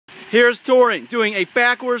Here's Torrin doing a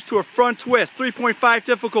backwards to a front twist, 3.5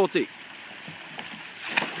 difficulty.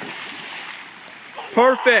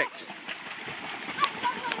 Perfect.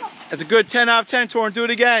 That's a good 10 out of 10, Torrin. Do it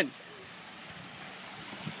again.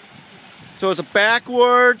 So it's a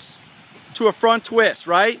backwards to a front twist,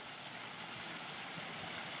 right?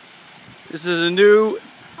 This is a new... It's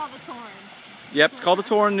called the Torrin. Yep, it's called the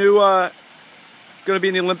Torrin. New, going to be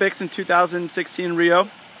in the Olympics in 2016 in Rio.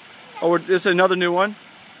 Oh, this is another new one.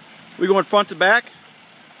 We going front to back.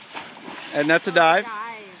 And that's a dive.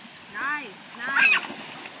 Nice.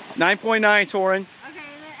 9.9, Torrin. Okay,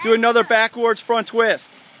 do another backwards front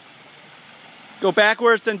twist. Go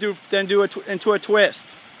backwards, then do into a twist.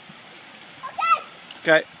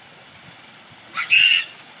 Okay.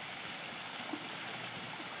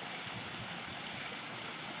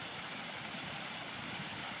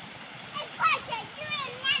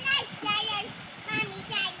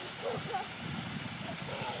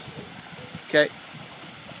 Okay.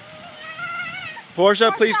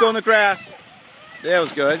 Portia, please go in the grass. That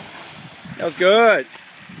was good. That was good.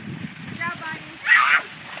 Good job, buddy.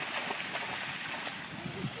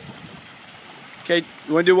 Okay,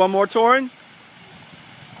 you want to do one more, Torrin?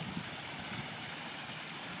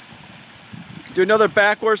 Do another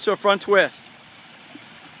backwards to a front twist.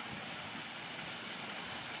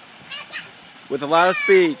 With a lot of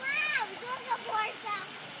speed.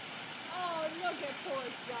 Oh, look at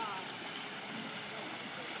Portia.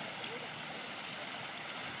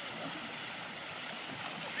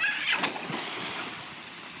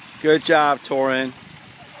 Good job, Torrin.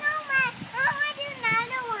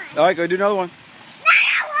 All right, go do another one.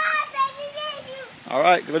 All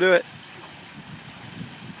right, go do it.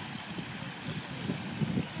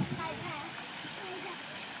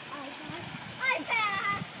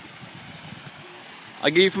 I'll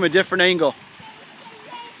get you from a different angle.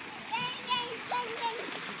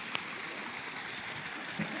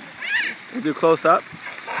 We'll do close up.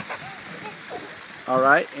 All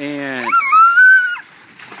right, and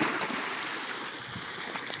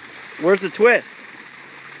where's the twist?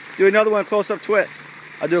 Do another one, close up twist.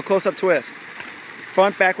 I'll do a close up twist.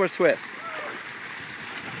 Front, backwards twist.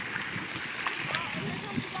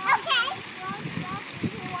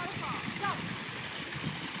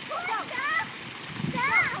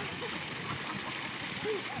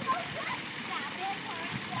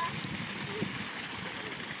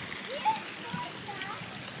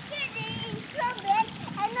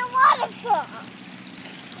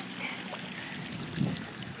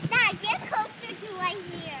 Now get closer to right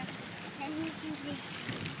here. Then you can be...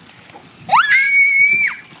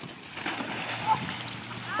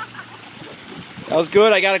 That was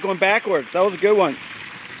good. I got it going backwards. That was a good one.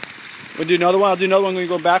 We'll do another one. I'll do another one when we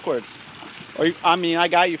go backwards. Or I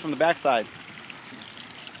got you from the backside.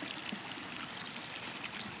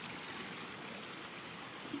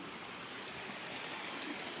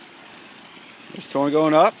 There's Torrin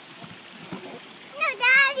going up. No,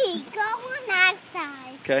 Daddy, go on that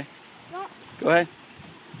side. Okay. Go ahead.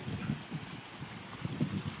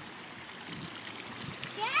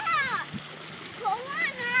 Yeah, go on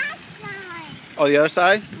that side. Oh, the other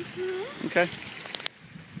side? Mm-hmm. Okay.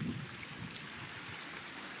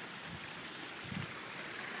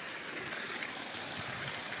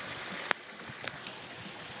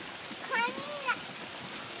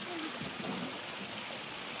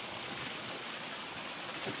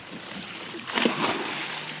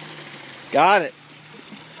 Got it.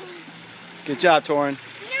 Good job, Torrin.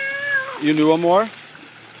 No. You can do one more?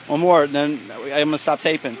 One more, then I'm going to stop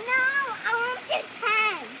taping. No, I want to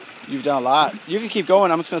 10. You've done a lot. You can keep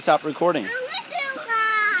going. I'm just going to stop recording. I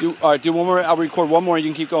want to do All right, do one more. I'll record one more and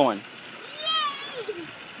you can keep going. Yay!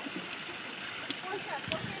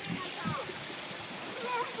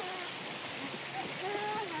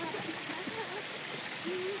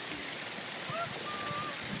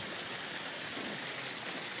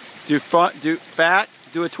 Do front, do back,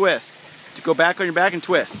 do a twist. Go back on your back and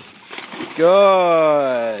twist.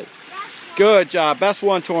 Good. Good job. Best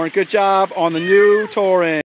one, Torrin. Good job on the new Torrin.